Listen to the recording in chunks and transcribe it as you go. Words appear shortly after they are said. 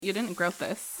You didn't grout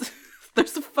this.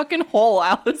 There's a fucking hole,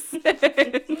 Allison.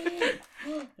 Let me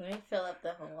fill up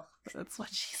the hole. That's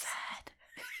what she said.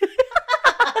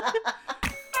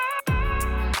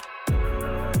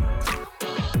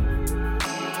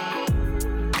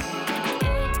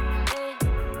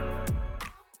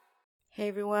 Hey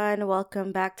everyone,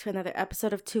 welcome back to another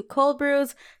episode of Two Cold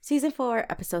Brews, Season 4,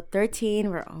 Episode 13.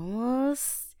 We're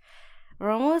almost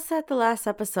at the last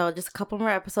episode, just a couple more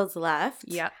episodes left.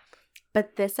 Yep.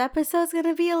 But this episode's going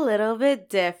to be a little bit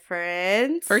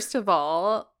different. First of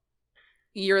all,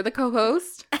 you're the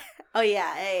co-host. Oh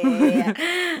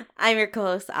yeah. I'm your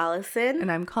co-host, Allison. And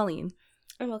I'm Colleen.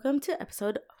 And welcome to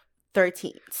episode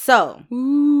 13. So,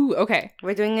 Ooh, okay.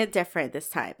 we're doing it different this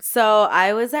time. So,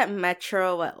 I was at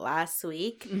Metro, last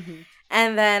week? Mm-hmm.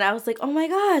 And then I was like, oh my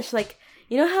gosh, like,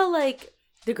 you know how, like,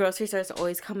 the grocery stores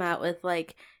always come out with,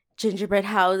 like, gingerbread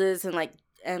houses and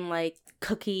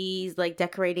cookies, like,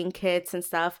 decorating kits and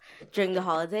stuff during the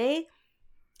holiday?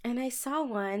 And I saw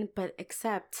one, but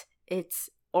except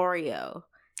it's Oreo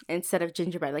instead of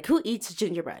gingerbread. Like, who eats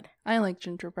gingerbread? I like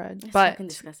gingerbread. It's but fucking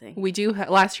disgusting. we do,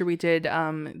 last year we did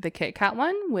the Kit Kat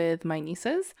one with my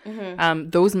nieces.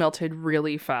 Mm-hmm. Those melted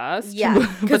really fast. Yeah.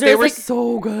 But they were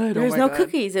so good. There's oh no God.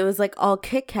 cookies. It was, like, all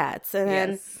Kit Kats. And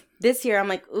then this year, I'm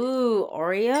like, ooh,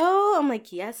 Oreo? I'm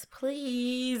like, yes,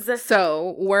 please.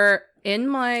 So we're in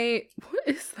my, what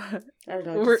is that? I don't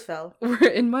know, it just fell. We're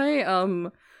in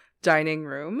my dining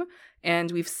room,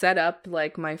 and we've set up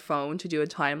like my phone to do a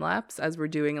time lapse as we're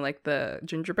doing like the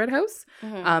gingerbread house,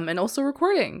 and also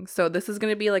recording. So this is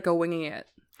gonna be like a winging it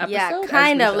episode. Yeah,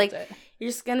 kind of like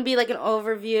you're just gonna be like an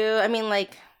overview. I mean,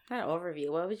 like not overview.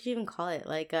 What would you even call it?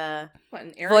 Like a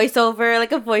voiceover,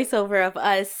 like a voiceover of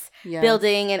us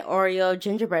building an Oreo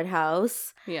gingerbread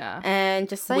house. Yeah, and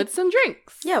just like with some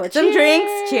drinks. Yeah, with some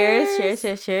drinks. Cheers.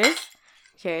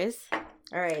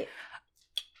 All right.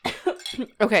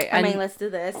 Okay, I mean, let's do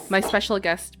this. My special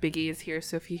guest Biggie is here,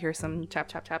 so if you hear some tap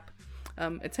tap tap,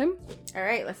 it's him. All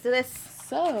right, let's do this.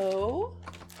 So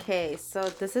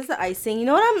this is the icing. You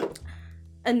know what I'm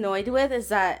annoyed with is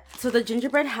that the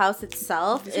gingerbread house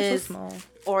itself is so small.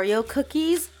 Oreo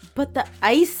cookies, but the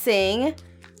icing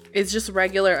is just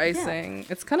regular icing. Yeah.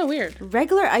 It's kind of weird.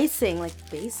 Regular icing, like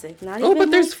basic, not even. Oh,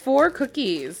 but there's 4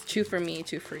 cookies. 2 for me,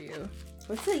 2 for you.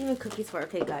 What's it even cookies for?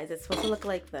 Okay, guys, it's supposed to look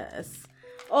like this.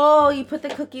 Oh, you put the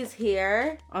cookies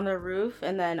here on the roof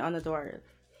and then on the door.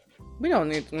 We don't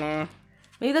need to.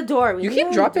 Maybe the door. You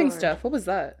keep dropping stuff. What was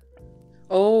that?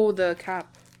 Oh, the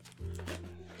cap.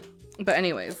 But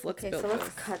anyways, let's build let's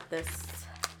cut this.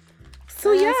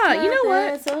 So yeah, you know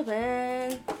what?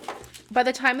 Open. By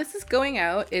the time this is going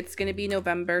out, it's going to be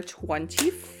November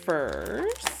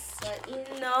 21st. But you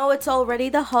know, it's already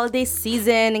the holiday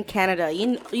season in Canada.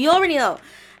 You already know.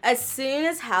 As soon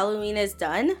as Halloween is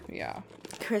done,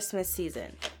 Christmas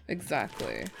season.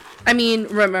 Exactly. I mean,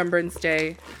 Remembrance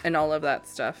Day and all of that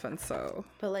stuff, and so.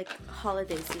 But like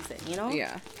holiday season, you know?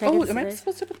 Yeah. Oh, am I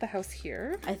supposed to put the house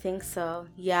here? I think so.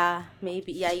 Yeah,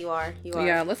 maybe. Yeah, you are.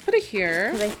 Yeah, let's put it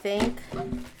here. Because I think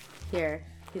here.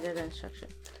 These are the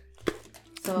instructions.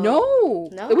 So No.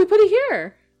 We put it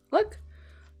here. Look.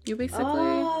 You basically.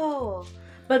 Oh.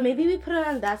 But maybe we put it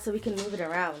on that so we can move it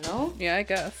around, no? Yeah, I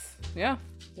guess. Yeah.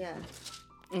 Yeah.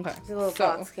 Okay. There's a little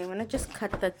box. Okay, I'm gonna just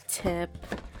cut the tip.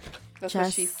 That's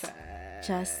what she said.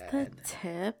 Just the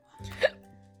tip.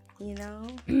 You know?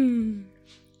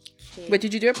 Okay. Wait,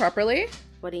 did you do it properly?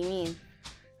 What do you mean?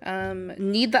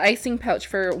 Need the icing pouch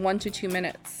for 1 to 2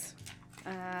 minutes.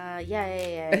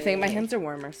 Yeah. I think my hands are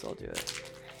warmer, so I'll do it.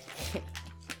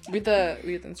 Read the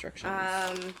instructions.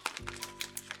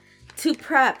 To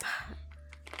prep,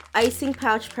 icing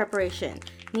pouch preparation.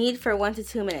 Need for 1 to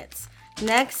 2 minutes.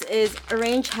 Next is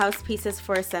arrange house pieces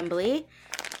for assembly.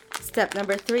 Step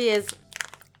number 3 is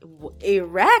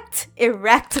erect.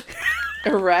 Erect?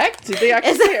 Did they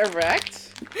actually say erect?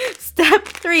 Step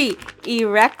 3,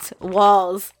 erect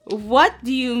walls. What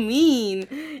do you mean,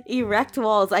 erect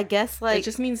walls? I guess like it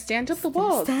just means stand up the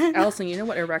walls. Allison, you know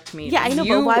what erect means? Yeah, I know,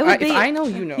 but why would they? If I know,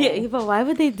 you know. Yeah, but why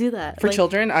would they do that for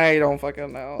children? I don't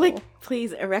fucking know. Like,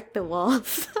 please erect the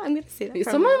walls. I'm gonna say that.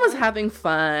 Someone was having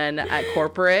fun at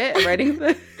corporate writing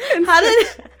the.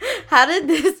 How did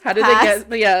they get?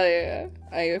 Yeah.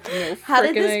 I have no. How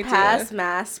did this idea. pass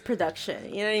mass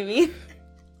production? You know what I mean?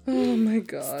 Oh my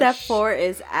gosh. Step 4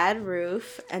 is add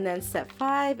roof, and then step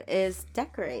 5 is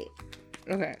decorate.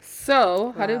 Okay,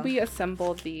 so how did we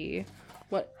assemble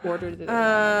what order did they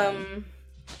want it in?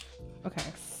 Okay,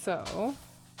 so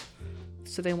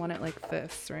they want it like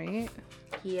this, right?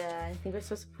 Yeah, I think we're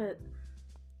supposed to put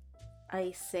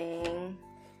icing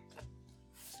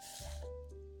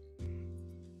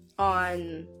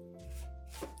on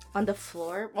on the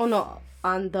floor. Oh no,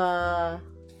 on the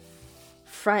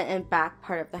front and back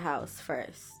part of the house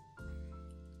first.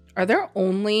 Are there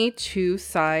only 2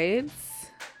 sides?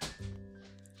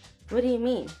 What do you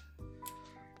mean?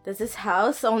 Does this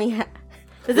house only have?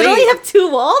 Does it only have 2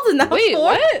 walls and not 4?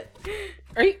 What?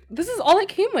 This is all it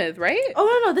came with, right?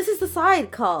 Oh no, this is the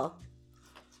side, Call.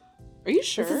 Are you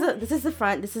sure? This is the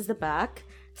front. This is the back.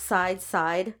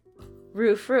 Side.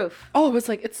 Roof. Oh, I was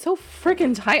like, it's so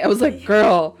freaking tight. I was like,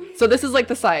 girl. So this is like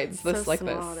the sides. This so like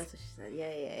small. this. That's what she said.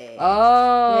 Yeah.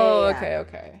 Oh, Yeah.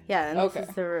 okay. Yeah, and Okay. this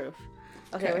is the roof.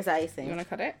 Okay, where's the icing? You want to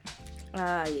cut it?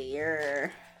 Yeah.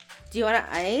 Do you want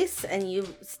to ice and you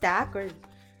stack, or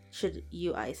should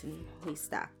you ice and we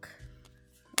stack?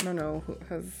 I don't know who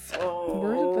has. Oh.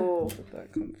 Where did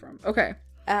that come from? Okay.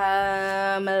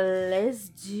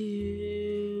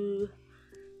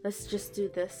 Let's just do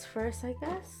this first, I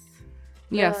guess.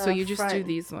 Yeah, so you just do front.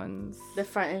 these ones. The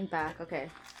front and back. Okay.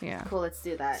 Yeah. Cool. Let's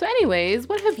do that. So, anyways,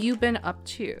 what have you been up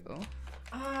to?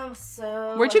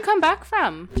 So Where'd you come back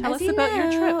from? Tell us about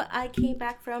your trip. I came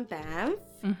back from Banff.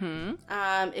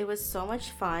 Mm-hmm. It was so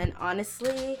much fun.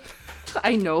 Honestly.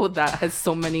 I know that has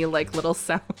so many like little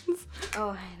sounds. Oh,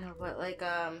 I know, but like,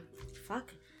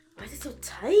 fuck. Why is it so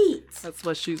tight? That's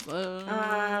what she's like.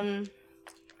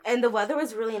 And the weather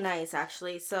was really nice,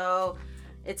 actually. So,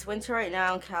 it's winter right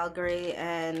now in Calgary,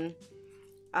 and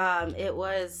it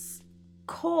was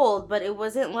cold, but it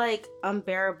wasn't like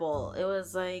unbearable. It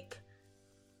was like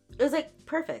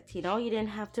perfect, you know? You didn't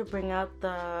have to bring out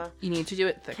the You need to do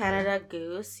it thicker. Canada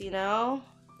Goose, you know?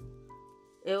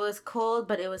 It was cold,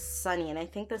 but it was sunny, and I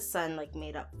think the sun like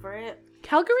made up for it.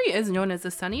 Calgary is known as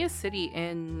the sunniest city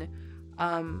in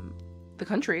the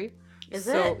country. Is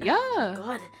so, it? Yeah.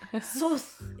 God, so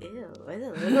ew. Why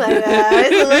does it look like that? Why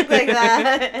does it look like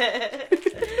that?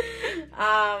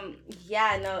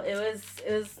 Yeah, no, it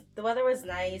was the weather was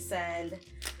nice, and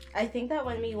I think that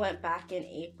when we went back in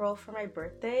April for my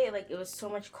birthday, like it was so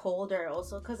much colder,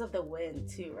 also because of the wind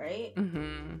too, right?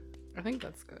 Mm-hmm. I think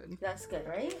that's good. That's good,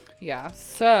 right? Yeah.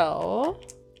 So.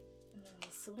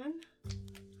 This one.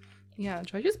 Yeah.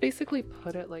 Do I just basically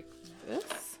put it like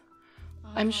this?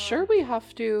 I'm sure we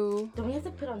have to. Don't we have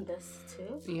to put on this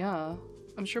too? Yeah.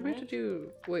 I'm sure we have to do.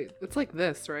 Wait, it's like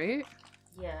this, right?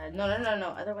 Yeah. No.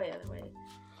 Other way.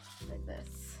 Like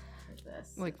this.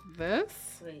 Like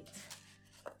this? Wait.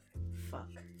 Fuck.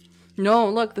 No,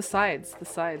 look, the sides. The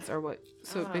sides are what.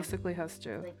 So it basically has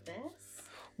to. Like this?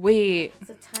 Wait. It's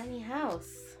a tiny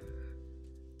house.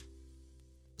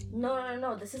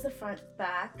 No. This is the front,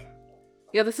 back.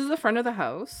 Yeah, this is the front of the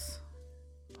house.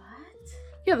 What?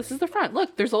 Yeah, this is the front.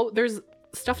 Look, there's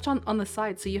stuff on the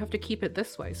side, so you have to keep it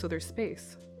this way, so there's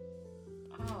space.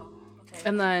 Oh, okay.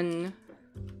 And then,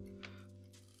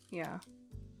 yeah.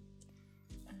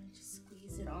 Let me just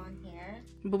squeeze it on here.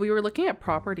 But we were looking at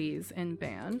properties in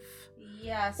Banff.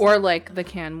 Yeah. Or like the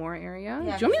Canmore area.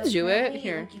 Yeah, do you want me to do it? apparently,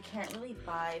 Here. like, you can't really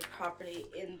buy property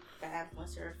in Banff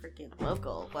unless you're a freaking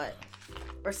local,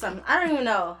 or some. I don't even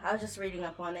know. I was just reading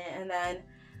up on it, and then,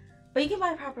 but you can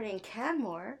buy property in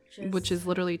Canmore, Which is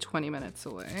literally 20 minutes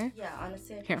away. Yeah,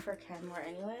 honestly, I prefer Canmore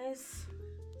anyways.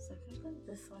 So I can put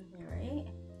this one here, right?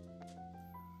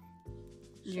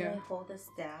 Should I hold this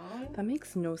down? That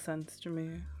makes no sense to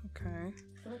me. Okay.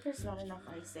 I feel like there's not enough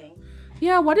icing.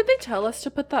 Yeah, why did they tell us to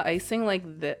put the icing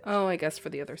like this? Oh, I guess for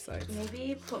the other sides.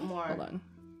 Maybe put more. Hold on.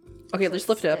 Okay, So just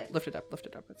lift it up. stick. Lift it up. Lift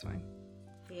it up. It's fine.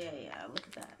 Yeah, look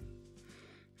at that.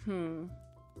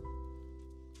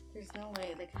 There's no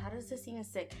way. Like, how does this even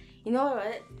stick? You know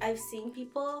what? I've seen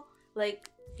people, like,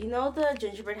 you know the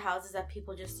gingerbread houses that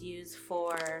people just use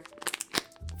for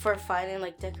fun and,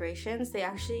 like, decorations? They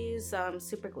actually use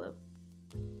super glue.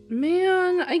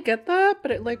 Man, I get that,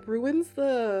 but it like ruins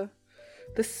the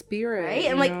spirit. Right?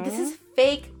 And, like, this is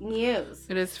fake news.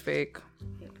 It is fake.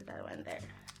 Okay, put that one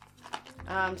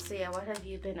there. So, yeah, what have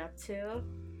you been up to?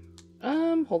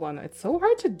 Hold on. It's so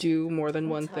hard to do more than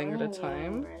one thing at a Telling you,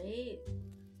 time. right?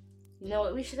 You know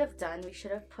what we should have done? We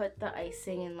should have put the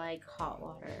icing in, like, hot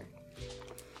water.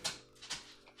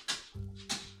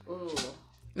 Ooh.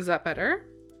 Is that better?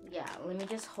 Yeah, let me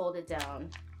just hold it down.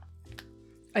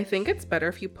 I think it's better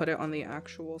if you put it on the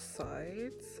actual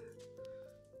sides.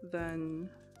 Then,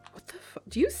 what the fuck?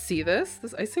 Do you see this?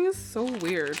 This icing is so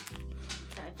weird.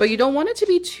 Okay. But you don't want it to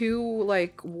be too,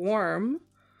 like, warm,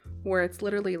 where it's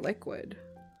literally liquid.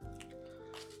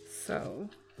 So.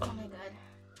 Oh my god.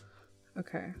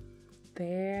 Okay.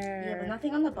 There. Yeah, but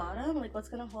nothing on the bottom? Like, what's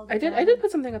gonna hold it I down? did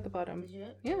put something at the bottom. Did you?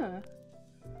 Yeah.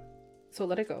 So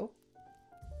let it go.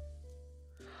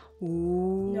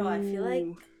 Ooh. No, I feel like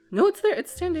No, it's there.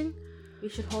 It's standing. we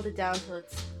should hold it down till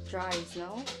it dries,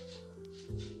 no?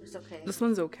 Or just okay? This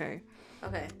one's okay.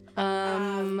 Okay.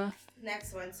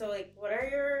 Next one. So, like, what are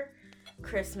your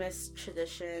Christmas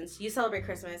traditions? You celebrate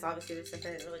Christmas. Obviously, there's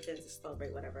different religions that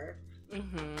celebrate whatever.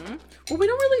 Well, we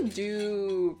don't really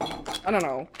do... I don't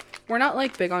know. We're not,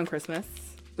 like, big on Christmas.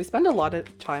 We spend a lot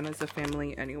of time as a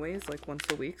family anyways, like, once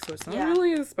a week. So it's not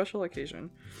really a special occasion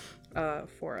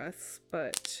for us.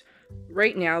 But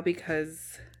right now,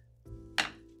 because...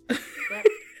 Yep.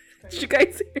 Did you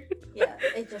guys hear it? Yeah,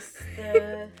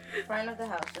 the front of the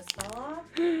house just fell off.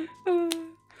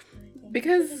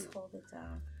 Because... Just hold it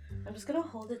down. I'm just gonna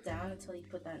hold it down until you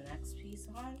put that next piece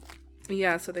on.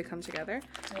 Yeah, so they come together.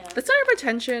 Yeah. The center of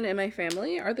attention in my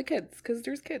family are the kids, because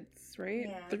there's kids, right?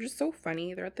 Yeah. They're just so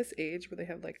funny. They're at this age where they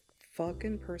have, like,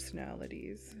 fucking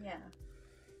personalities. Yeah.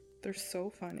 They're so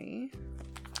funny.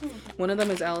 One of them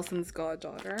is Allison's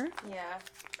goddaughter. Yeah.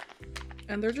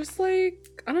 And they're just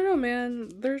like, I don't know, man.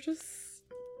 They're just...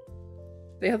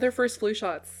 They had their first flu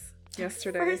shots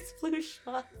yesterday. First flu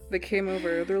shot. They came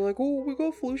over. They're like, oh, we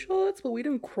got flu shots, but we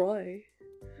didn't cry.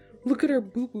 Look at our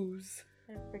boo-boos.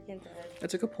 They're freaking dead. I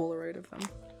took a Polaroid of them.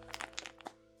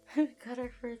 Got our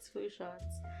first flu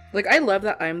shots. Like, I love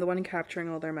that I'm the one capturing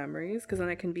all their memories, because then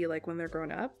I can be like, when they're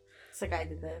grown up, It's like I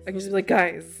did this. I can just be like,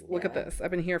 guys, look at this.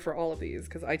 I've been here for all of these,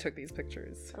 because I took these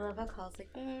pictures. I love how Kyle's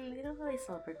like, they don't really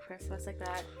celebrate Christmas like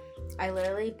that. I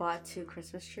literally bought 2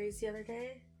 Christmas trees the other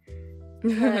day.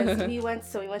 Because we went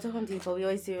to Home Depot. We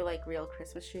always do, like, real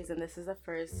Christmas trees, and this is the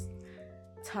first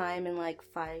time in, like,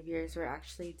 5 years we're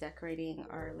actually decorating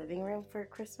our living room for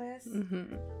Christmas.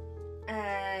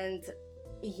 And...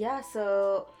 yeah,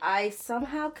 so I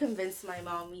somehow convinced my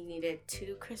mom we needed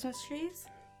 2 Christmas trees.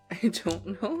 I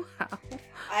don't know how.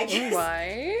 I just...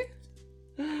 Why?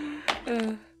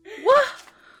 What?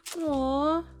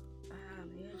 Aww.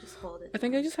 Maybe I'll just hold it. I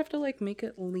think I just have to, like, make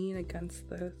it lean against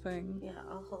the thing. Yeah,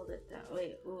 I'll hold it down.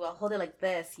 Wait, I'll hold it like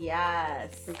this.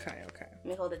 Yes. Okay. Let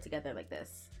me hold it together like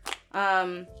this.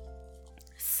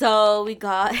 So we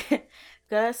got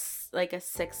us like a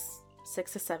 6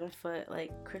 to 7 foot,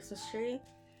 like, Christmas tree.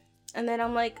 And then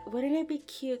I'm like, wouldn't it be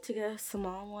cute to get a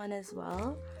small one as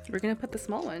well? We're gonna put the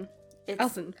small one. It's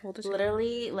Allison, hold it.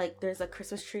 literally, like, there's a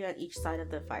Christmas tree on each side of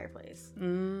the fireplace.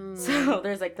 Mm. So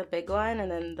there's, like, the big one and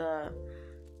then the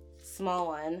small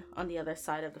one on the other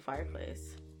side of the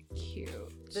fireplace. Cute.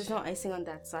 There's no icing on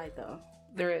that side, though.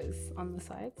 There is on the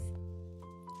sides.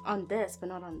 On this, but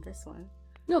not on this one.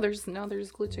 No, they're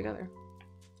just glued together.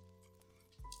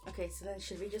 Okay, so then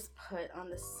should we just put on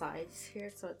the sides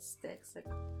here so it sticks, like,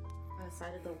 on the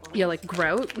side of the wall? Yeah, like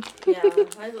grout. Yeah,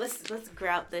 let's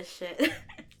grout this shit.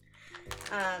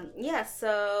 Yeah,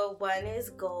 so one is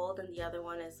gold and the other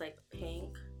one is, like,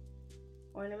 pink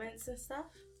ornaments and stuff.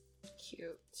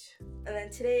 Cute. And then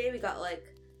today we got, like,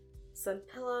 some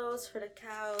pillows for the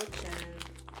couch and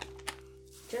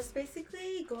just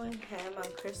basically going ham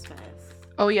on Christmas.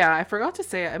 Oh yeah, I forgot to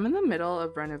say I'm in the middle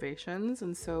of renovations,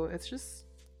 and so it's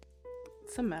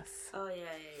a mess. Oh yeah.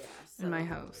 So, in my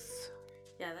house.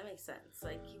 Yeah, that makes sense.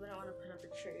 Like, you wouldn't want to put up a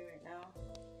tree right now.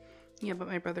 Yeah, but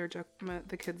my brother,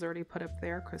 the kids already put up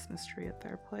their Christmas tree at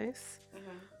their place.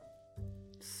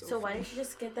 So why don't you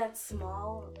just get that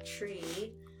small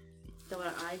tree, the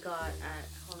one I got at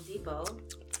Home Depot,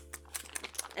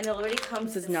 and it already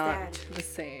comes. This is not the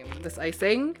same. This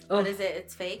icing. What is it?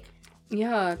 It's fake.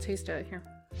 Yeah, taste it here.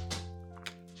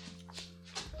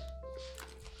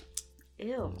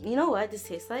 Ew. You know what this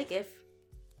tastes like? Ew.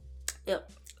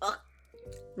 Ugh.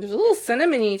 There's a little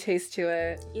cinnamony taste to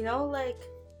it. You know, like,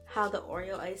 how the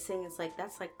Oreo icing is like,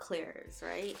 that's like Claire's,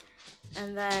 right?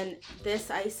 And then this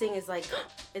icing is like,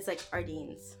 it's like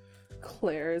Ardene's.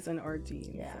 Claire's and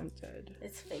Ardene's. Yeah. I'm dead.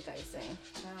 It's fake icing.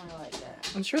 I don't like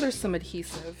that. I'm sure there's some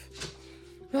adhesive.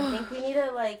 I think we need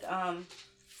to, like,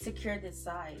 secure the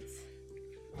sides.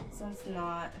 So it's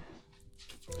not...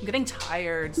 I'm getting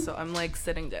tired, so I'm, like,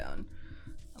 sitting down.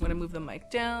 I'm gonna move the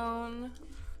mic down.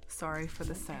 Sorry for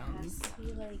the sounds.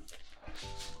 Like...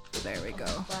 There we go.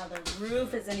 Wow, the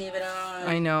roof isn't even on.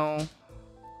 I know.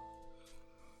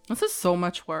 This is so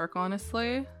much work,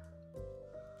 honestly.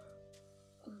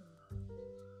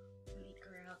 Let me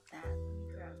grab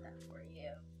that for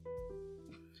you.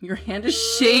 Your hand is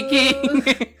shaking.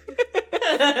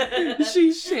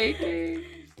 She's shaking.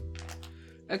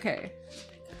 Okay.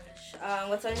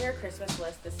 What's on your Christmas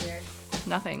list this year?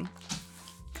 Nothing.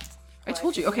 I What,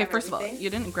 told you. just Okay, have first of all, everything? you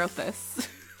didn't grout this.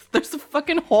 There's a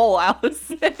fucking hole,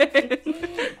 Allison. Let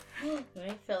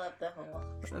me fill up the hole.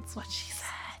 That's what she said.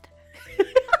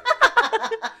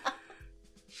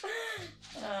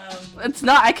 It's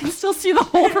not. I can still see the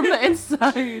hole from the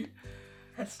inside.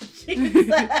 That's what she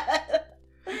said.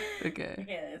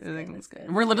 Okay. That's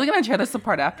good. We're literally gonna tear this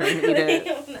apart after we eat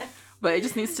it. But it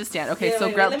just needs to stand. Okay,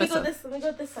 so grab this. Let me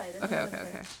go this side. Okay.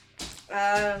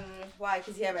 Why?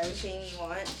 Because you have everything you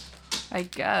want? I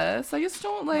guess. I just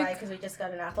don't like... Why? Because we just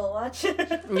got an Apple Watch?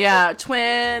 Yeah,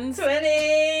 twins.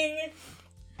 Twinning!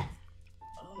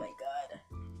 Oh my god.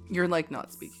 You're like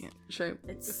not speaking it. Should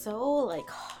I... It's so like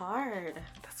hard.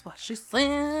 That's what she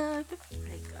said. Oh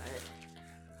my god.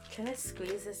 Can I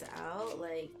squeeze this out?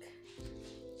 Like...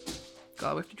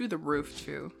 God, we have to do the roof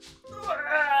too.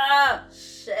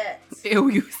 Shit.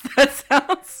 Ew, that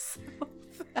sounds so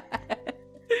bad.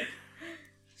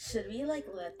 Should we like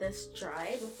let this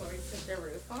dry before we put the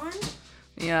roof on?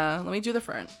 Yeah, let me do the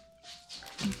front.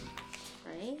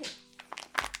 Right?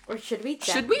 Or should we?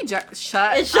 Shut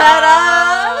Shut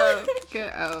up!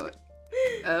 Get out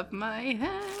of my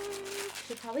head.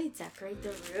 Should probably decorate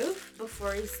the roof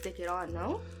before you stick it on,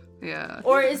 no? Yeah.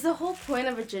 Or is the whole point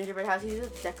of a gingerbread house you do the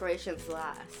decorations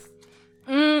last?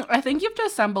 I think you have to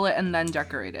assemble it and then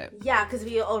decorate it. Yeah, because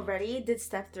we already did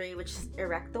step 3, which is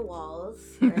erect the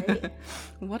walls, right?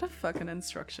 What a fucking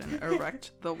instruction.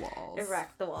 Erect the walls.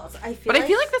 Erect the walls. I feel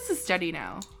like this is steady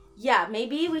now. Yeah,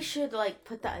 maybe we should like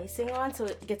put the icing on so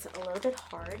it gets a little bit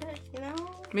hard, you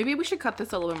know? Maybe we should cut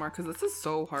this a little bit more because this is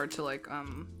so hard to like,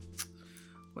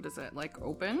 what is it? Like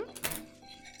open?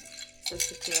 So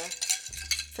secure.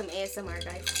 Some ASMR,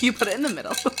 guys. You put it in the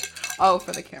middle. Oh,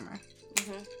 for the camera.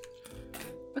 Mm-hmm.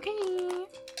 Okay.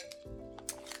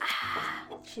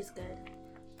 She's good.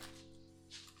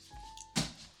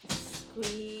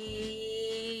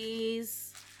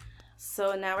 Squeeze.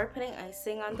 So now we're putting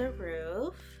icing on the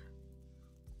roof.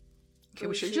 Okay,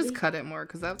 we should just cut it more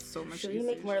because that's so much easier. Should we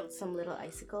make some little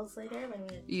icicles later when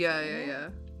we... Yeah.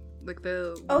 Like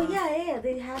the... Oh, yeah,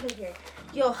 they have it here.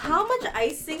 Yo, how much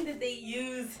icing did they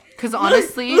use? Because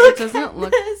honestly, it doesn't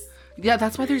look... This. Yeah,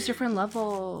 that's why there's different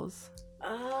levels.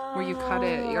 Oh. Where you cut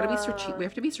it. You gotta be strategic. We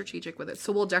have to be strategic with it.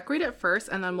 So we'll decorate it first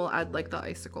and then we'll add like the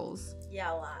icicles. Yeah,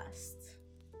 last.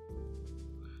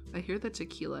 I hear the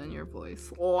tequila in your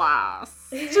voice.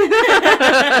 Last.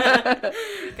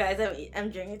 Guys, I'm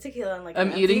drinking tequila on like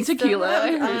I'm eating tequila.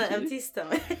 On an empty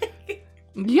stomach.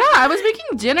 Yeah, I was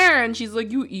making dinner and she's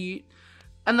like, you eat.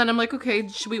 And then I'm like, okay,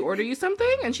 should we order you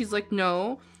something? And she's like,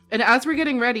 no. And as we're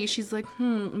getting ready, she's like,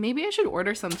 maybe I should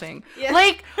order something. Yeah.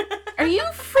 Like, are you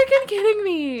freaking kidding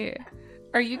me?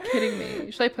 Are you kidding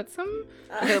me? Should I put some?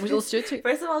 Okay, let's do it too.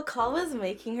 First of all, Kal was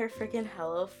making her freaking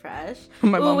HelloFresh.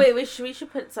 My mom. Wait, we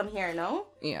should put some here, no?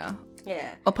 Yeah.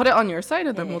 Yeah. I'll put it on your side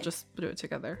and then we'll just do it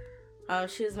together.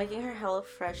 She was making her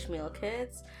HelloFresh meal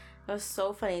kits. It was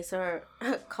so funny. So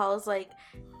Kal's like,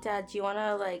 Dad, do you want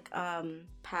to like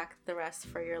pack the rest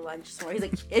for your lunch somewhere? He's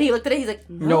like, and he looked at it. He's like,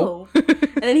 no.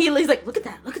 And then he's like, look at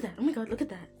that. Oh my god, look at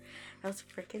that. I was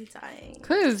freaking dying.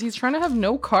 Cause he's trying to have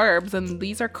no carbs, and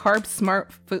these are carb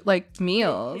smart food like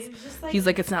meals. He's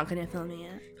like, it's not gonna fill me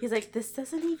up. He's like, this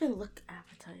doesn't even look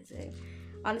appetizing.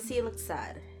 Honestly, it looked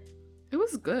sad. It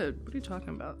was good. What are you talking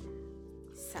about?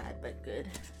 Sad but good.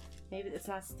 Maybe it's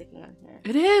not sticking on here.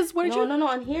 It is. What did you? No,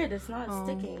 on here it's not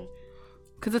sticking.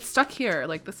 Cause it's stuck here.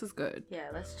 Like this is good.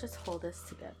 Yeah, let's just hold this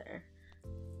together.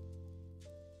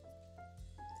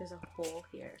 There's a hole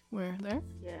here. Where? There?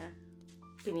 Yeah.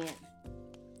 Give me it.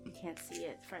 You can't see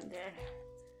it from there.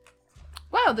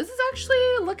 Wow, this is actually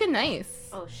looking nice.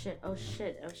 Oh shit.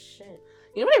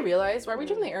 You know what I realized? Why are we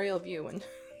doing the aerial view when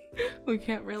we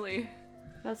can't really?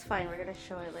 That's fine. We're gonna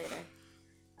show it later.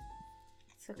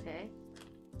 It's okay.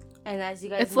 And as you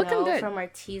guys it's looking know good. From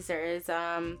our teasers,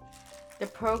 the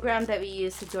program that we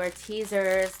use to do our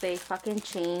teasers, they fucking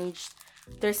changed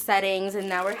their settings, and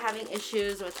now we're having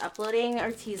issues with uploading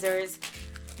our teasers.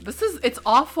 It's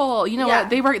awful. You know what?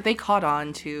 They caught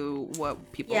on to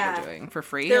what people were doing for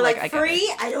free. They're like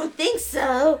free? I don't think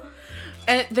so.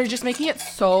 And they're just making it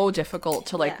so difficult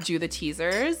to do the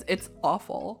teasers. It's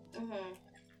awful.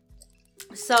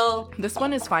 Mm-hmm. So this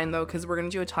one is fine though, because we're gonna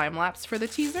do a time lapse for the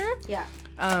teaser. Yeah.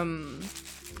 And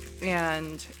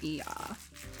yeah.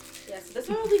 Yeah, so this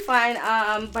one will be fine.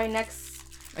 By next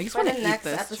next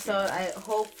episode, I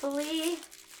hopefully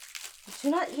do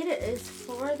not eat it. It's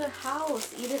for the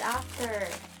house. Eat it after.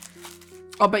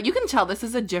 Oh, but you can tell this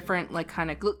is a different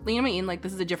kind of. You know what I mean? Like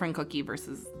this is a different cookie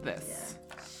versus this. Yeah.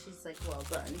 She's like, well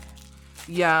done.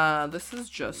 Yeah, this is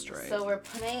just right. So we're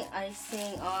putting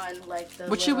icing on the.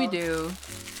 What should we do?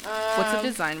 What's the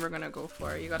design we're gonna go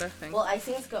for? You gotta think. Well,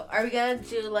 icing's go. Are we gonna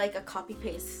do a copy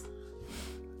paste?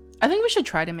 I think we should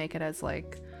try to make it as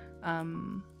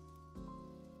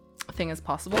thing as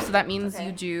possible. So that means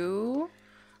you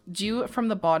do it from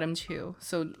the bottom too.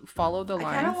 So follow the lines.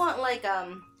 I kind of want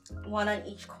one on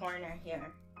each corner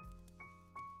here.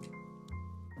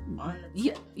 on the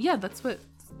Yeah, tip. yeah, that's what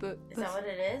Is that what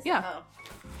it is? Yeah. Oh.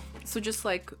 So just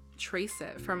like trace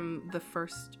it from the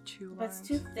first two But lines. it's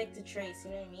too thick to trace,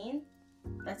 you know what I mean?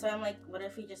 That's why I'm like, what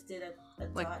if we just did a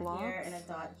Like dot blobs? here and a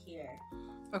dot here?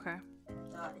 Okay. And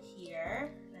a dot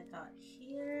here, and a dot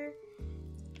here,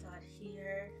 dot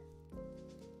here,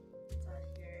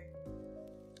 dot here.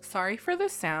 Sorry for the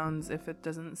sounds if it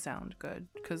doesn't sound good,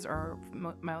 because our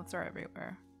mouths are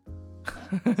everywhere.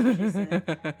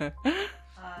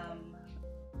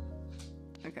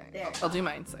 Okay, There. I'll do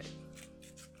mine side.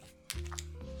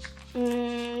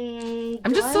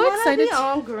 I'm just so excited To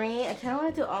all green. I kind of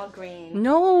want to do all green.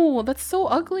 No, that's so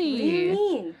ugly. What do you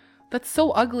mean? That's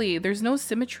so ugly. There's no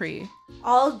symmetry.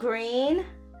 All green,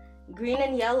 green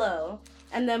and yellow,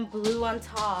 and then blue on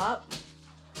top.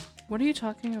 What are you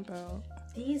talking about?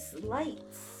 These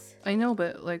lights. I know,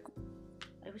 but like,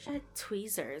 I wish I had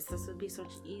tweezers. This would be so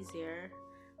much easier.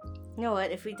 You know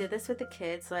what? If we did this with the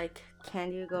kids, like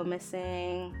candy would go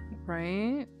missing.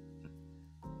 right?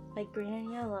 Like green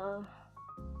and yellow.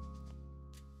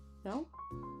 No?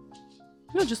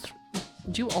 No, just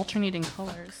do alternating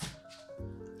colors.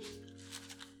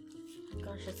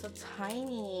 Gosh, it's so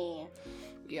tiny.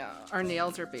 Yeah, our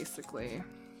nails are basically...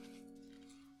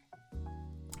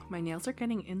 My nails are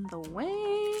getting in the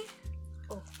way.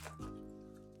 Oh.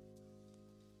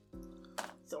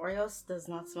 The Oreos does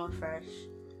not smell fresh.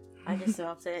 I just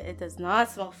smelled it. It does not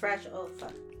smell fresh. Oh,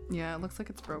 fuck. Yeah, it looks like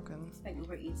it's broken. Like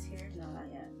Uber Eats here? No, not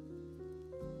yet.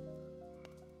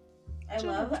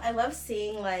 I love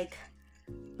seeing like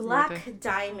Black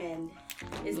Diamond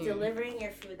is delivering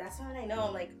your food. That's when I know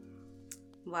I'm like,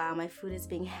 wow, my food is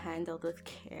being handled with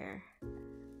care.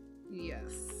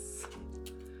 Yes.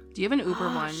 Do you have an Uber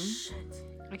One Shit.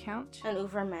 account? An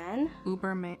Uber Man?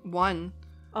 Uber One.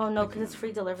 Oh no, because it's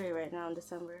free delivery right now in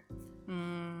December.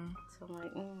 Mm, So I'm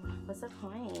like, what's the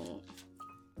point?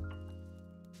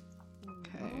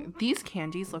 okay. These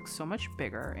candies look so much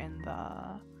bigger in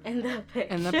the In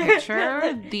the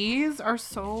picture. These are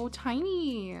so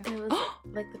tiny. It was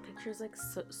like the picture's like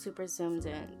super zoomed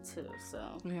in too,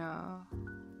 so. Yeah.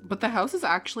 But the house is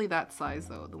actually that size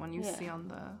though, the one you Yeah. see on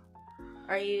the...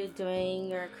 Are you doing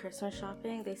your Christmas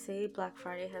shopping? They say Black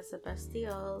Friday has the best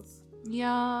deals.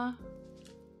 Yeah.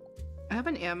 I have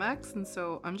an Amex, and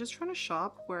so I'm just trying to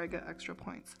shop where I get extra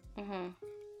points. Mm-hmm.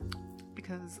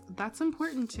 Because that's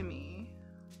important to me.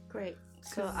 Great.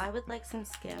 So 'Cause- I would like some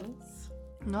Skims.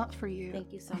 Not for you.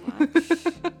 Thank you so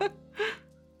much.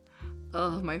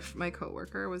 Oh, my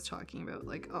coworker was talking about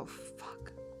like, oh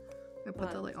fuck, I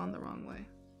put the light on the wrong way.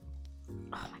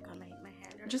 Oh my god, my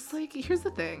hand hurts. Just like, here's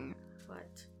the thing.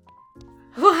 What?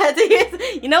 What?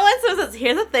 You know what? So it's,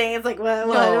 here's the thing. It's like,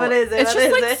 what is it? It's What just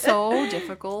is like it? so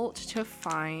difficult to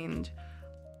find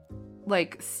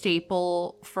like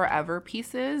staple forever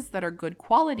pieces that are good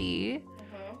quality.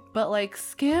 Mhm. But like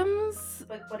Skims,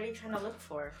 Like, what are you trying to look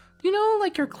for? you know,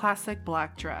 like your classic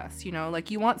black dress, you know, like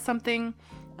you want something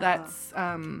that's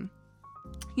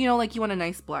you know, like you want a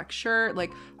nice black shirt.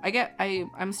 Like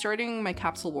I'm starting my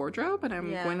capsule wardrobe, and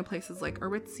I'm going to places like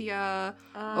Aritzia,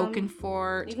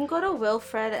 Oakenfort. You can go to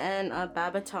Wilfred and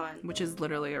Babaton. Which is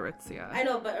literally Aritzia. I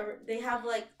know, but they have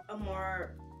like a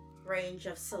more range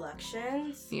of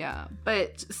selections. Yeah,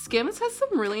 but Skims has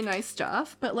some really nice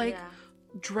stuff, but like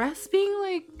dress being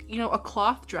like, you know, a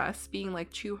cloth dress being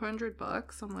like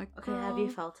 $200. I'm like, Okay, have you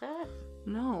felt it?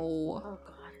 No. Oh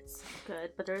god, it's so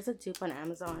good. But there is a dupe on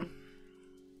Amazon.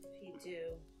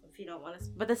 If you don't want to,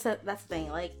 but that's the thing,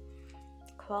 like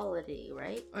quality,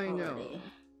 right? I know.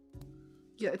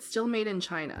 Yeah, it's still made in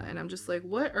China, and I'm just like,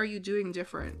 what are you doing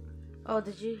different? Oh,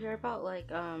 did you hear about like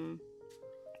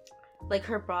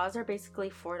her bras are basically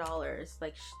 $4?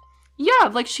 Like, Yeah,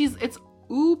 like it's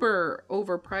uber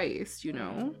overpriced, you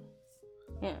know.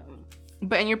 yeah,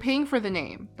 And you're paying for the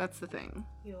name. That's the thing.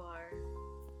 you are.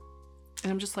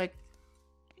 And I'm just like,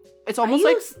 it's almost are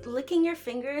you like licking your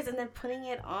fingers and then putting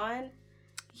it on.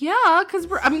 yeah, because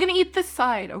I'm gonna eat this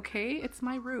side. Okay, it's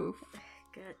my roof.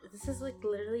 Good. This is like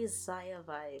literally Zaya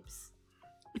vibes.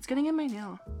 It's getting in my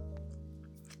nail.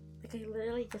 Like I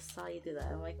literally just saw you do that.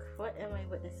 I'm like, what am I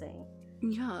witnessing?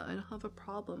 Yeah, I don't have a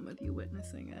problem with you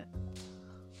witnessing it.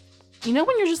 You know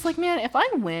when you're just like, man, if I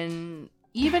win,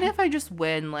 even if I just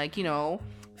win, like, you know,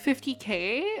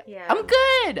 50K, Yeah. I'm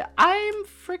good. I'm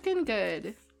freaking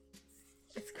good.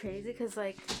 It's crazy because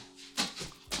like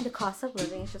the cost of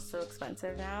living is just so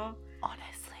expensive now.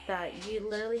 Honestly. That you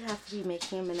literally have to be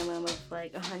making a minimum of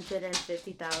like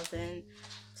 $150,000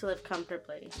 to live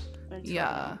comfortably.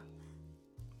 Yeah.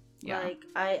 Yeah. Like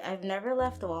I've never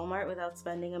left Walmart without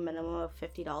spending a minimum of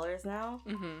 $50 now.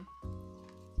 Mm-hmm.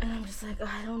 And I'm just like,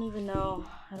 oh, I don't even know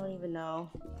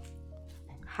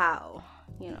how,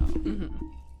 you know. Mm-hmm.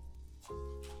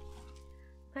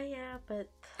 But yeah,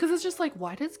 because it's just like,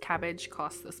 why does cabbage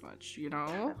cost this much, you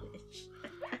know?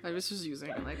 I was just using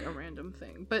like a random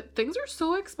thing, but things are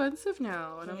so expensive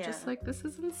now, and I'm just like, this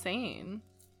is insane.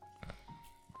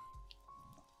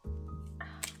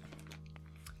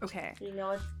 Okay. You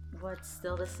know what's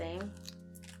still the same?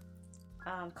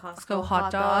 Costco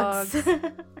hot dogs.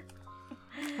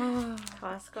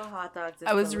 Costco hot dogs.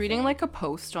 I was reading like a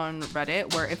post on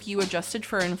Reddit where if you adjusted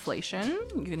for inflation,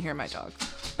 you can hear my dog,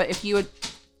 but if you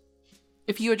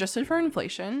adjusted for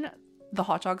inflation, the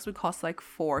hot dogs would cost like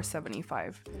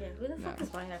 $4.75. Yeah, who the fuck is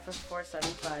buying that for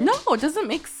 $4.75? No, it doesn't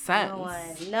make sense.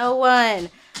 No one.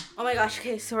 Oh my gosh.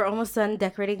 Okay, so we're almost done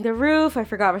decorating the roof. I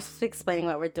forgot we're supposed to be explaining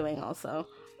what we're doing also.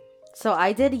 So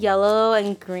I did yellow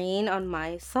and green on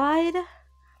my side.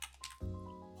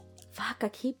 Fuck,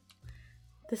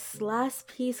 this last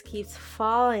piece keeps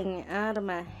falling out of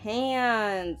my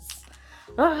hands.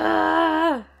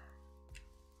 Ah!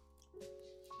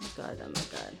 Oh my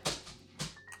god.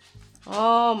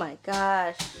 Oh my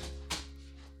gosh.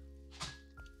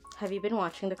 Have you been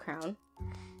watching The Crown?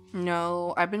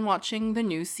 No, I've been watching the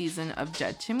new season of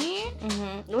Dead to Me.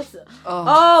 Mm-hmm.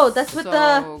 That's with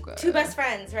the good. two best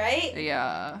friends, right?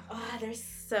 Yeah. Oh, they're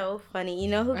so funny. You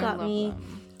know who got me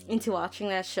into watching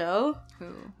that show?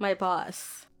 Who? My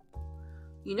boss.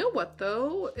 You know what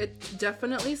though? It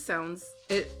definitely sounds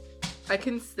it. I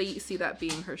can see that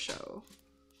being her show.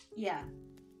 Yeah.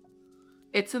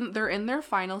 They're in their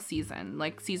final season.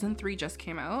 Like season 3 just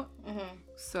came out,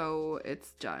 so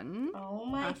it's done. Oh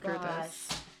my after gosh!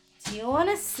 This. Do you want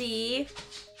to see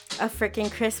a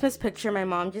freaking Christmas picture my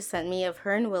mom just sent me of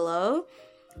her and Willow?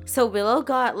 So Willow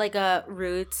got like a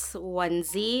Roots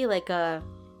onesie, like a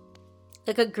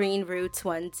green Roots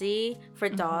onesie for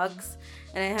dogs,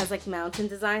 and it has like mountain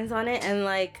designs on it, and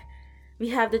like we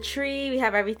have the tree, we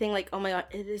have everything. Like, oh my god,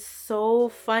 it is so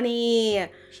funny.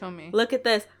 Show me. Look at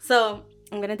this. So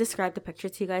I'm gonna describe the picture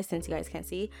to you guys since you guys can't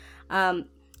see.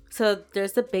 So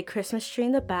there's the big Christmas tree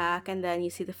in the back, and then you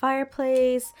see the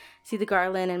fireplace, see the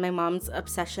garland, and my mom's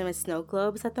obsession with snow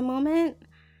globes at the moment.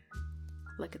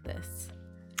 Look at this.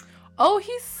 Oh,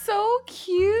 he's so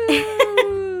cute.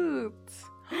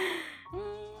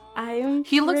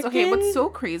 He looks okay. What's so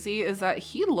crazy is that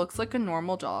he looks like a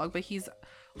normal dog, but he's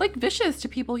like vicious to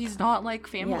people he's not like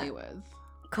family with.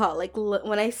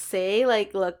 When I say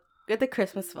like, look at the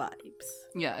Christmas vibes.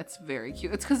 Yeah, it's very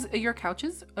cute. It's because your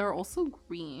couches are also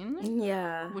green.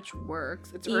 Yeah, which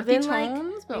works. It's even earthy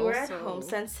tones, but we were also... at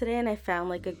HomeSense today, and I found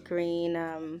like a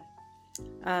green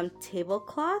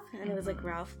tablecloth, and it was like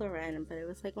Ralph Lauren, but it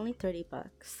was like only $30.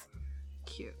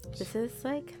 Cute. This is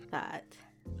like that.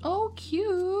 Oh,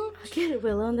 cute. Look at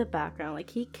Willow in the background. Like,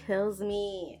 he kills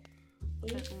me.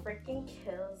 He freaking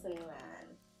kills me, man.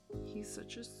 He's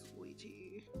such a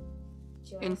sweetie.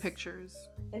 In pictures.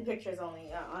 In pictures only,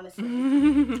 yeah, honestly.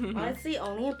 Honestly,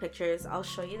 only in pictures. I'll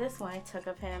show you this one I took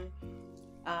of him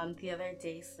the other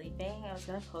day sleeping. I was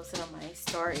going to post it on my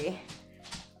story.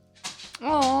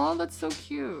 Oh, that's so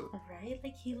cute. Right?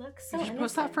 Like, he looks so You should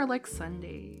post that for, like,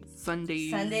 Sundays.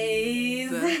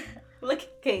 Look,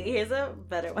 okay, here's a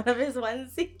better one of his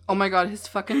onesies. Oh my god, his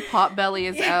fucking pot belly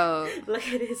is out. Look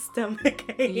at his stomach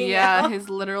hanging out. out. His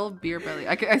literal beer belly.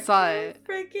 I saw it. I'm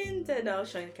freaking dead. No, I'll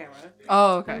show you the camera.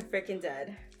 Oh, okay. I'm freaking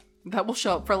dead. That will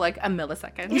show up for like a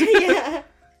millisecond. Yeah.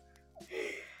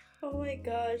 Oh my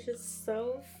gosh, it's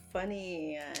so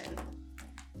funny.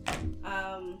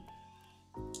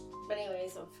 But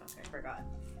anyways, oh fuck, I forgot.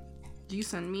 Do you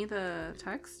send me the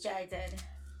text? Yeah, I did.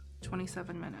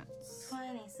 27 minutes.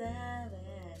 27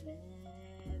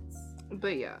 minutes.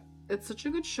 But yeah, it's such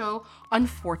a good show.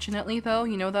 Unfortunately, though,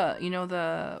 you know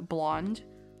the blonde.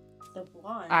 The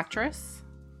blonde actress.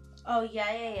 Oh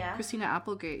yeah. Christina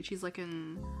Applegate. She's like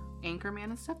in Anchorman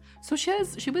and stuff. So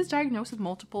she was diagnosed with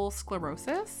multiple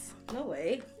sclerosis. No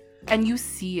way. And you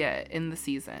see it in the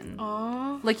season.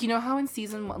 Aww. Like, you know how in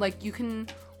season one, like you can.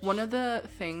 One of the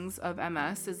things of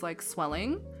MS is like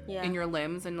swelling in your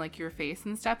limbs and like your face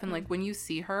and stuff. And like when you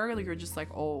see her, like, you're just like,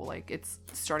 oh, like it's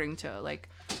starting to like.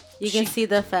 You can see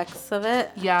the effects of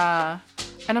it. Yeah.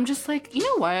 And I'm just like, you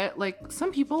know what? Like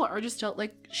some people are just dealt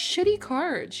like shitty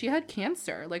cards. She had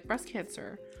cancer, like breast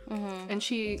cancer. Mm-hmm.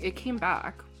 And it came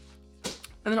back.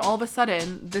 And then all of a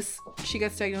sudden she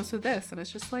gets diagnosed with this. And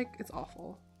it's just like, it's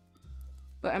awful.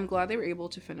 But I'm glad they were able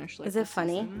to finish. Like, is it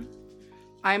funny? Season.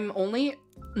 I'm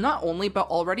not only, but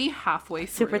already halfway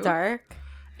through. Super dark.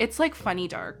 It's like funny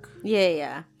dark.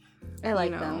 Yeah. I like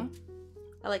them.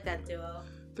 I like that duo.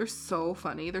 They're so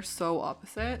funny. They're so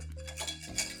opposite.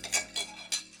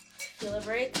 Feel a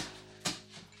break?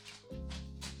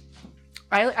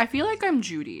 I feel like I'm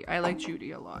Judy. I like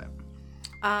Judy a lot.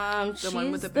 She's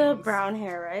one with the the bangs. brown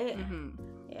hair, right? Mm-hmm.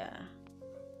 Yeah.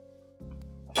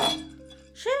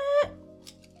 Shit!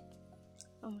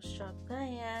 Almost dropped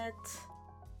that.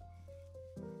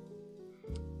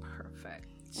 Perfect.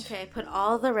 Okay, put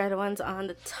all the red ones on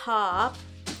the top.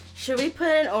 Should we put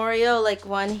an Oreo, like,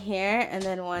 one here and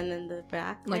then one in the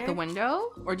back Like there? the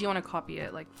window? Or do you want to copy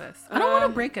it like this? I don't want to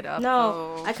break it up,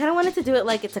 No, though. I kind of wanted to do it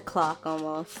like it's a clock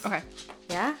almost. Okay.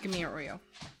 Yeah? Give me your Oreo.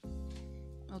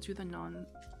 I'll do the not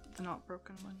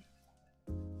broken one.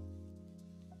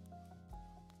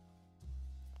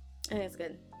 I think it's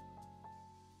good.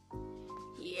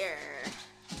 Yeah.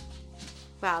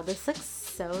 Wow, this looks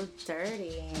so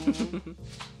dirty.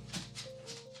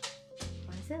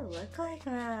 Why does it look like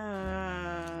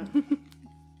that?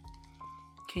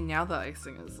 Okay, now the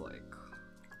icing is like...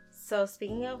 So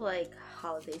speaking of like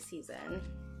holiday season,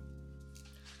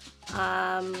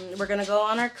 we're gonna go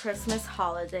on our Christmas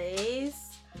holidays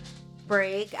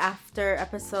break after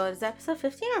episode. Is that episode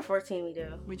 15 or 14 we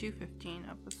do? We do 15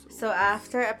 episodes. So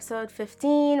after episode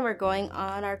 15, we're going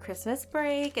on our Christmas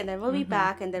break, and then we'll be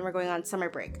back, and then we're going on summer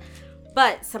break.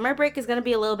 But summer break is gonna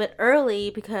be a little bit early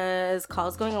because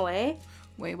Call's going away.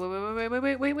 Wait.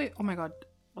 Oh my god.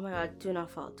 Oh my god, do not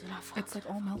fall. Do not fall. It's like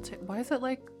all melted. Why is it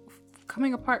like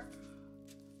coming apart?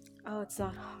 Oh, it's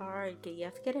not hard. You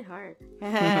have to get it hard.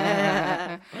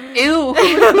 Ew.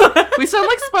 We sound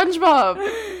like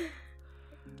SpongeBob.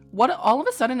 What? All of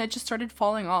a sudden, it just started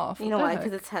falling off. You know What why? the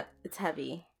Because heck? it's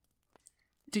heavy.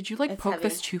 Did you like It's poke heavy.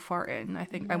 this too far in? I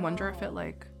think. I wonder if it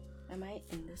like. Am I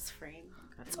in this frame?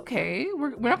 It's okay.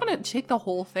 We're not gonna take the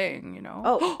whole thing, you know.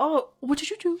 Oh. What did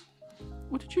you do?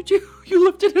 What did you do? You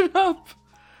lifted it up.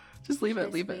 Just leave it.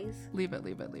 This Leave it. space? Leave it.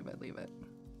 Leave it. Leave it. Leave it.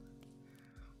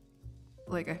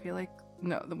 Like I feel like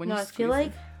no. When No, you I feel squeeze like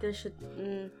it- there should.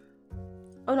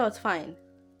 Oh no, it's fine.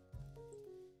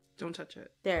 don't touch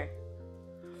it. There.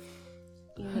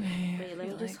 Okay, Wait, I let me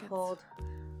feel just like it's-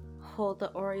 hold the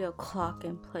Oreo clock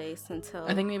in place until.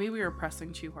 I think maybe we were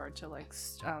pressing too hard to like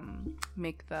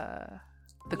make the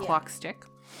Yeah. clock stick.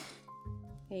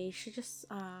 Yeah, you should just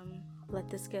let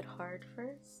this get hard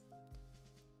first.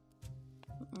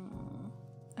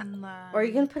 And then. Or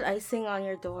you can put icing on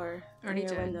your door. Already on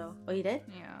your did. window. Oh, you did?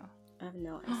 Yeah. I have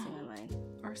no icing on mine.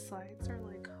 Our slides are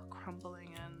like crumbling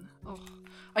in. Oh,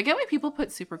 I get why people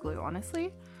put super glue,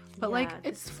 honestly, but Yeah, like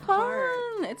this it's is fun.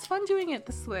 hard. It's fun doing it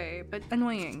this way, but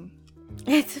annoying.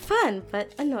 It's fun,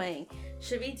 but annoying.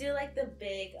 Should we do like the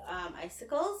big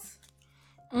icicles?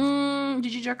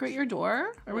 Did you decorate your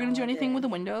door? Are we No, gonna do I anything with the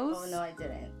didn't. windows? Oh no, I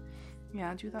didn't.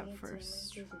 Yeah, do I that need to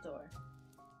first. do the door.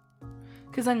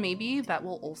 Because then maybe that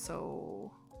will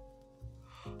also.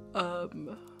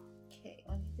 Okay,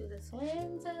 let me do this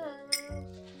window.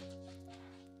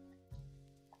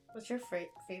 What's your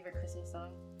favorite Christmas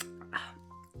song?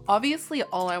 Obviously,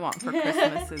 all I want for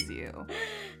Christmas is you.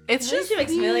 It's She just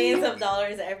makes millions of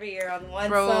dollars every year on one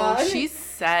Bro, song. she's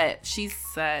set. She's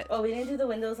set. Oh, we didn't do the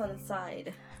windows on the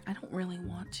side. I don't really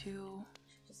want to.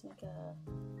 Just make a.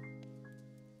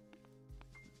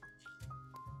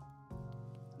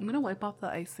 I'm gonna wipe off the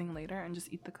icing later and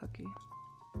just eat the cookie.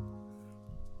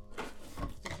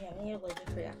 Did you have any allergic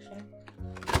reaction?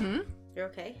 Hmm? You're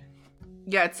okay?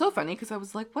 Yeah, it's so funny because I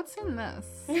was like, what's in this?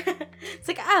 It's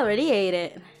like I already ate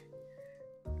it.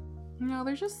 No,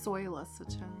 there's just soy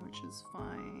lecithin, which is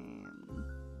fine.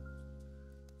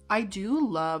 I do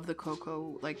love the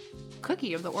cocoa, like,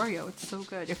 cookie of the Oreo. It's so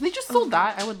good. If they just sold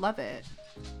that, I would love it.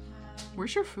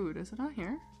 Where's your food? Is it not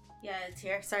here? Yeah, it's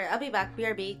here. Sorry, I'll be back.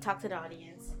 BRB, talk to the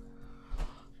audience.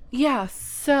 Yeah,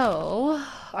 so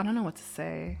I don't know what to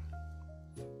say.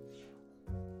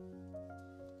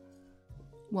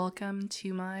 Welcome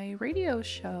to my radio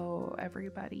show,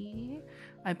 everybody.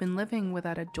 I've been living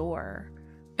without a door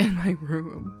in my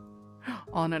room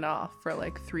on and off for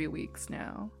like 3 weeks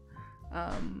now.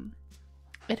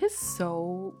 It is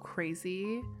so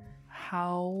crazy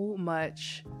how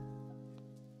much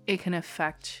it can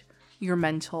affect your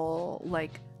mental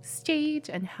like state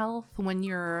and health when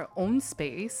your own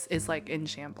space is like in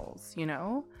shambles, you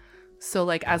know? So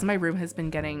like as my room has been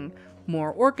getting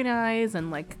more organized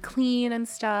and like clean and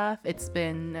stuff, it's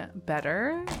been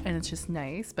better and it's just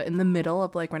nice. But in the middle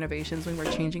of like renovations, when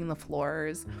we're changing the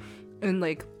floors and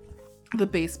like the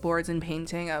baseboards and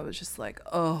painting, I was just like,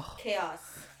 oh, Chaos.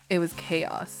 it was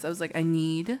chaos. I was like, I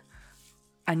need to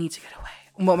get away.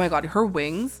 Oh my god, her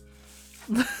wings.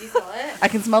 You saw it? I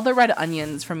can smell the red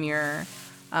onions from your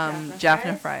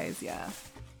Jaffna fries? fries, yeah.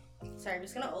 Sorry, I'm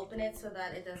just gonna open it so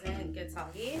that it doesn't get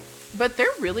soggy. But they're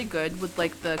really good with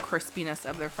like the crispiness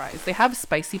of their fries. They have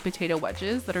spicy potato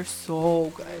wedges that are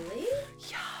so good. Really?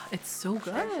 Yeah, It's so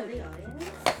Should I show good. the audience?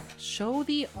 Show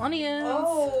the onions.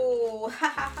 Oh,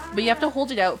 But you have to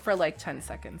hold it out for like 10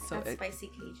 seconds so that's it spicy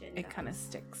Cajun. it kind of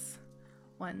sticks.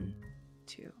 1,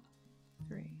 2,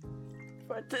 3.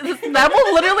 of. That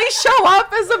will literally show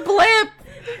up as a blip.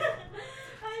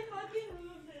 I fucking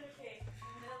moved it. Okay,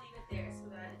 I'm gonna leave it there so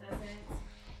that it doesn't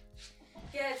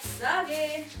get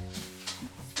soggy.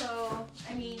 So,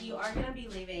 I mean, you are gonna be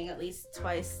leaving at least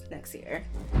twice next year.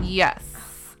 Yes.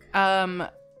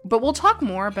 But we'll talk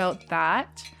more about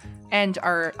that and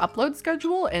our upload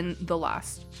schedule in the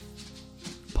last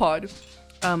pod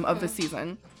of the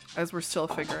season, as we're still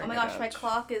figuring. Oh my it gosh, out. my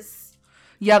clock is.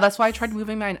 Yeah, that's why I tried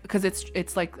moving mine because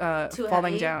it's like Too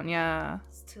falling heavy? down. Yeah.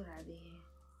 It's too heavy.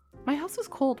 My house is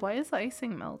cold. Why is the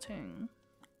icing melting?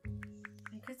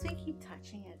 Because we keep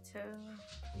touching it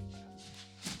too.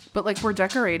 But like we're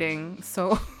decorating,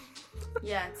 so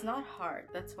Yeah, it's not hard.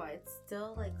 That's why it's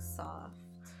still like soft.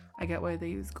 I get why they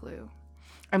use glue.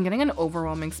 I'm getting an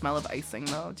overwhelming smell of icing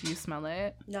though. Do you smell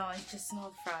it? No, I just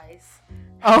smelled fries.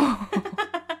 Oh.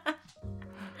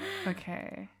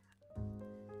 Okay.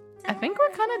 I think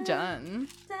we're kind of done.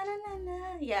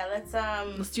 Yeah,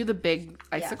 Let's do the big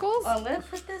icicles. Yeah. Oh, I'm gonna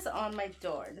put this on my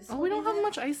door. Oh, we don't have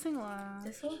much icing left.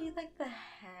 This will be like the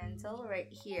handle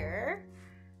right here.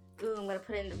 Ooh, I'm gonna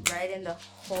put it right in the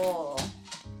hole.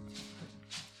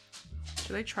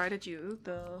 Should I try to do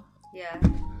the... Yeah.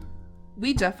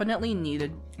 We definitely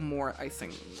needed more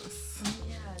icing than this.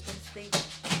 Yeah, it's like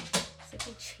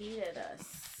they cheated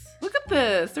us. Look at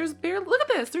this. Look at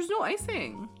this. There's no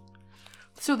icing.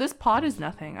 So this pot is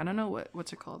nothing. I don't know what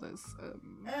to call this.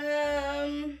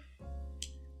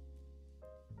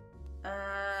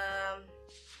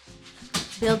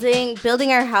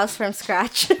 Building our house from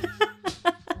scratch.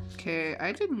 Okay,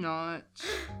 I could not.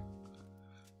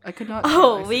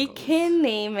 Oh, do we icicles. can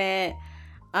name it.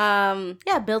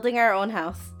 Yeah, building our own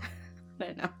house. I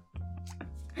don't know.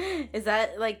 Is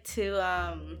that like too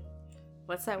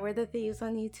what's that word that they use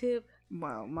on YouTube?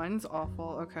 Wow, mine's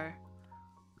awful. Okay.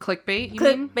 Clickbait, you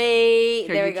mean? Clickbait.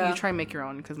 Here, There we you go. try and make your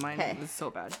own because mine Okay. is so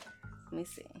bad. Let me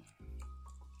see.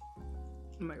 Oh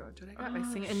my god, did I get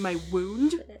icing in my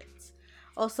wound?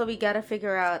 Also, we gotta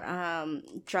figure out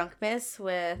Drunkmas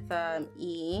with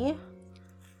E.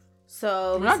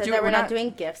 So we said that we're not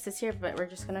doing gifts this year, but we're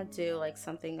just gonna do like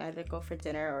something, either go for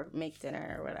dinner or make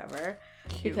dinner or whatever.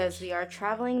 Cute. Because we are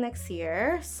traveling next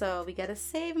year, so we gotta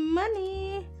save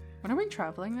money. When are we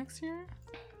traveling next year?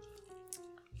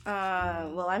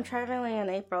 Well, I'm traveling in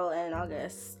April and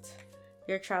August.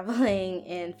 You're traveling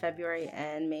in February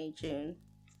and May, June.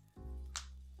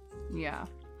 Yeah.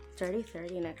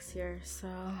 30 next year, so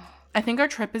I think our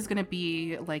trip is gonna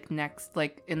be like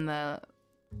in the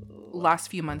last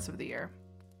few months of the year.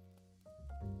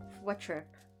 what trip?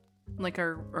 Like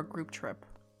our group trip.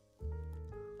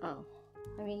 Oh,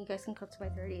 I mean, you guys can come to my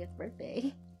 30th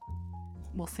birthday.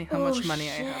 We'll see how much money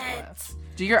I have left.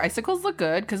 Do your icicles look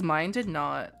good? Because mine did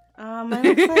not. Mine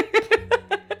looks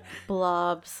like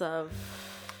blobs of.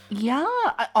 Yeah,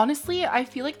 honestly, I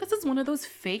feel like this is one of those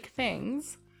fake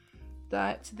things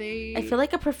that they... I feel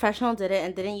like a professional did it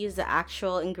and didn't use the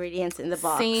actual ingredients in the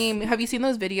box. Same. Have you seen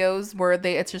those videos where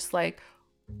it's just like,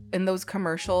 in those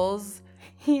commercials,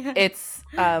 Yeah. it's,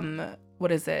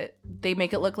 what is it? They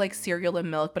make it look like cereal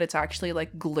and milk, but it's actually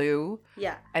like glue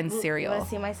Yeah. and cereal. You want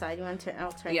to see my side? You want to turn?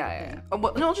 I'll turn. Yeah. Oh,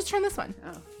 well, no, I'll just turn this one.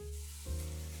 Oh.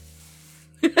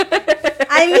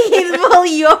 I mean, well,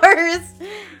 yours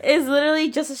is literally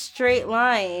just a straight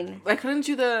line. I couldn't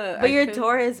do the... But your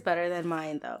door is better than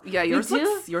mine, though. Yeah, yours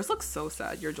looks so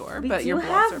sad, your door, but your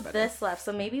blobs are better. This left,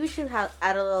 so maybe we should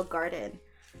add a little garden.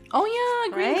 Oh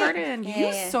yeah, green Right? garden. You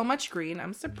Yeah. use so much green.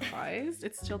 I'm surprised.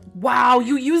 It's still... Wow,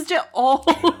 you used it all.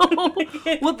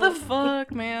 What the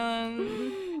fuck,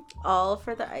 man? All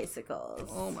for the icicles.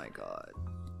 Oh my god.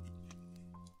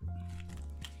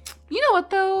 You know what,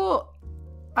 though?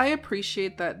 I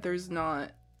appreciate that there's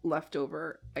not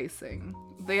leftover icing.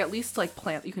 They at least, like,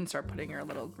 you can start putting your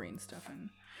little green stuff in.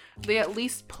 They at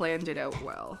least planned it out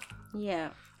well. Yeah.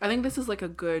 I think this is, like, a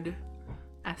good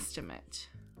estimate.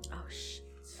 Oh, shit.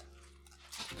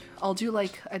 I'll do,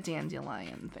 like, a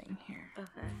dandelion thing here.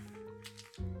 Okay.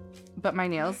 But my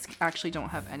nails actually don't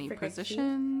have any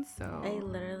precision, so... I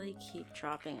literally keep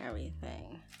dropping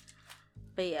everything.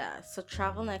 But yeah, so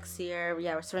travel next year.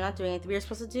 Yeah, so we're not doing it. We were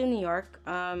supposed to do New York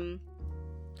for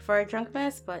our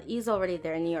Drunkmas, but E's already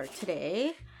there in New York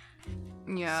today.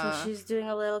 Yeah. So she's doing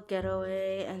a little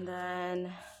getaway, and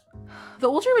then... The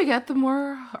older we get, the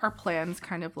more our plans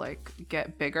kind of, like,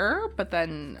 get bigger, but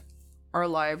then our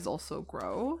lives also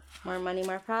grow. More money,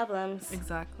 more problems.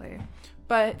 Exactly.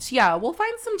 But yeah, we'll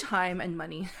find some time and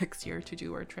money next year to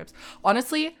do our trips.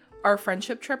 Honestly, our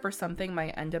friendship trip or something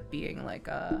might end up being like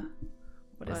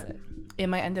what is it? It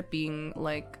might end up being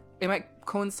like, it might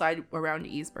coincide around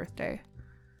E's birthday.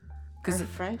 Because a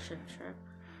friendship trip.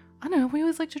 I don't know. We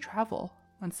always like to travel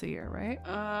once a year, right?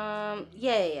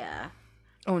 Yeah.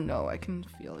 Oh no, I can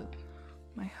feel it.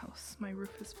 My house, my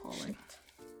roof is falling. Shit.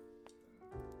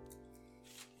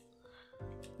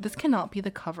 This cannot be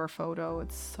the cover photo.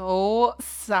 It's so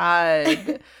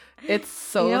sad. It's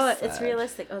so You know what? sad. It's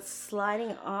realistic. Oh, it's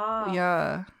sliding off.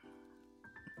 Yeah.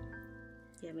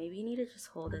 Yeah, maybe you need to just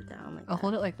hold it down like I'll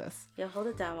hold it like this. Yeah, hold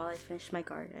it down while I finish my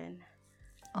garden.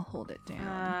 I'll hold it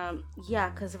down.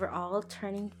 Yeah, because we're all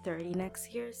turning 30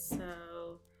 next year, so...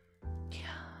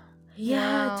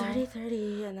 Yeah, dirty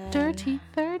 30, and then... Dirty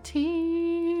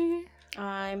 30.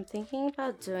 I'm thinking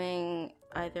about doing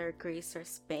either Greece or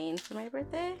Spain for my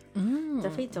birthday.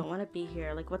 Definitely don't want to be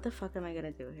here. Like, what the fuck am I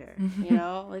gonna do here? You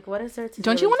know, like, what is there to do?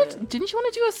 Didn't you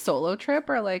want to do a solo trip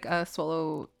or like a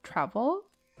solo travel?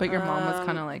 But your mom was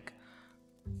kind of like,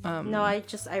 No, I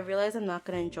realized I'm not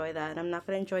gonna enjoy that. I'm not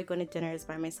gonna enjoy going to dinners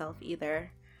by myself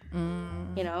either.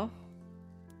 You know,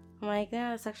 I'm like,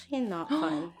 yeah, it's actually not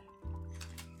fun.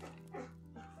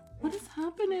 What is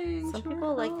happening? Some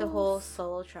people like the whole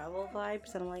solo travel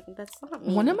vibes, and I'm like, that's not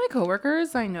me. One of my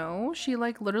coworkers I know, she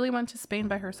like literally went to Spain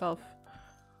by herself.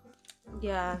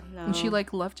 Yeah, no. And she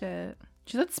like loved it.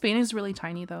 She said Spain is really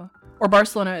tiny though. Or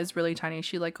Barcelona is really tiny.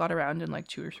 She like got around in like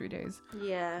 2 or 3 days.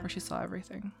 Yeah. Where she saw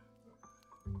everything.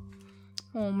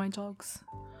 Oh, my dogs.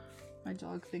 My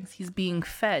dog thinks he's being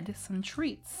fed some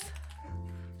treats.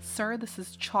 Sir, this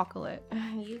is chocolate.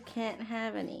 You can't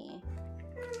have any.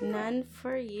 None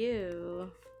for you.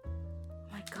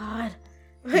 Oh my god.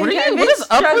 What is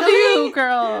up with you,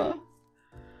 girl?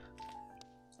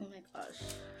 Oh my gosh.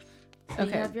 So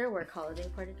Okay. you have your work holiday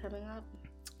party coming up?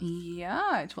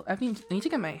 Yeah, I need to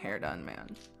get my hair done,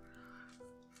 man.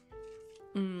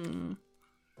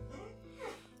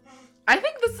 I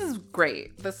think this is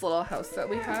great, this little house that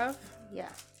we have.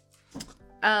 Yeah.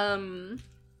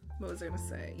 What was I gonna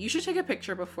say? You should take a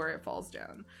picture before it falls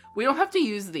down. We don't have to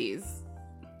use these.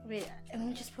 Wait, let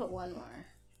me just put one more.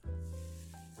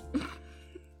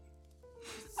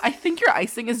 I think your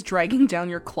icing is dragging down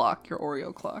your clock, your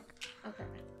Oreo clock. Okay.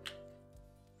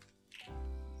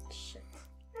 Shit.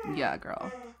 Yeah,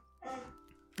 girl.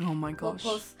 Oh my gosh.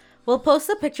 We'll post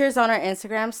the pictures on our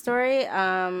Instagram story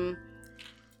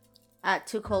at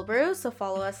 2 Cold Brews, so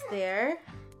follow us there.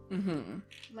 Oh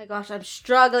my gosh, I'm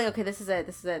struggling. Okay, this is it.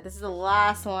 This is the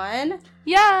last one.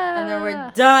 Yeah. And then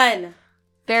we're done.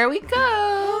 There we go.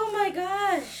 Oh my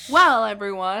gosh. Well,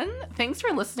 everyone, thanks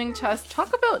for listening to us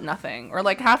talk about nothing or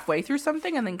like halfway through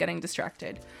something and then getting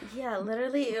distracted. Yeah,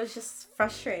 literally, it was just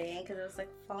frustrating because it was like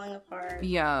falling apart.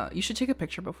 Yeah, you should take a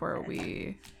picture before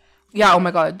we... Yeah, oh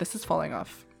my god, this is falling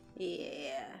off.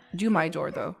 Yeah. Do my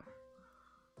door, though.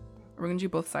 Are we gonna do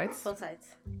both sides? Both sides.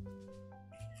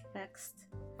 Next.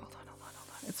 Hold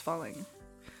on. It's falling.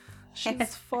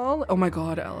 She's falling. Oh my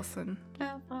god, Allison.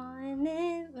 I'm falling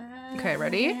in love. Okay,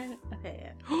 ready? Okay,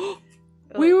 yeah.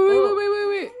 Wait.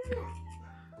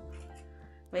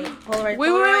 Wait, Polaroid.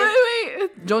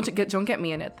 Wait. Don't get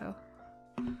me in it, though.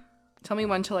 Tell me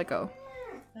when to let go.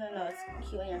 No, it's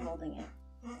cute when you're holding it.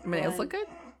 My nails look good?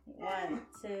 1,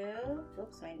 2.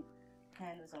 Oops, my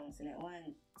hand was almost in it. 1,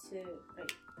 2,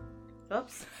 3.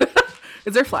 Oops.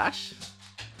 Is there flash?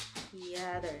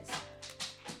 Yeah, there is.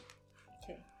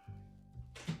 Okay.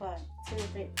 1, 2,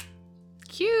 3.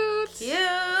 Cute.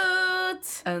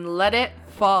 And let it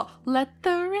fall. Let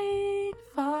the rain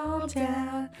fall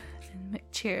down. And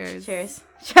cheers. Cheers.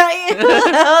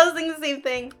 I was thinking the same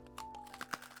thing.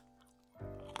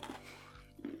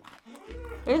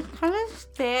 It's kind of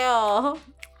stale.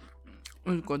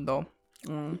 It's good though.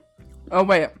 Oh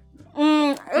wait.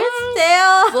 It's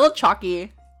stale. It's a little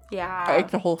chalky. Yeah. I ate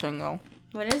the whole thing though.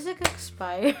 When does it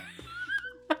expire?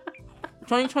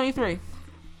 2023.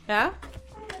 Yeah?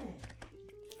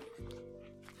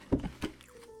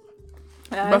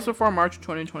 Best before March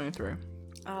 2023.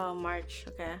 Oh, March.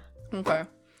 Okay. Okay.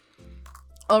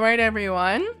 All right,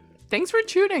 everyone. Thanks for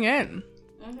tuning in.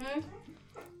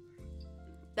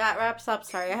 That wraps up.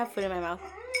 Sorry, I have food in my mouth.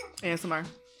 ASMR.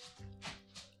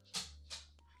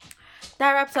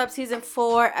 That wraps up season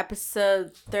 4,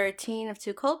 episode 13 of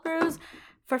 2 Cold Brews.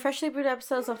 For freshly brewed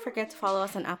episodes, don't forget to follow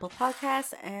us on Apple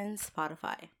Podcasts and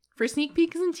Spotify. For sneak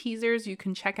peeks and teasers, you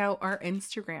can check out our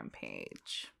Instagram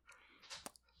page.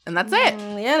 And that's it.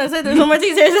 Yeah, that's it. There's no more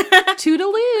teasers.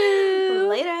 Toodaloo.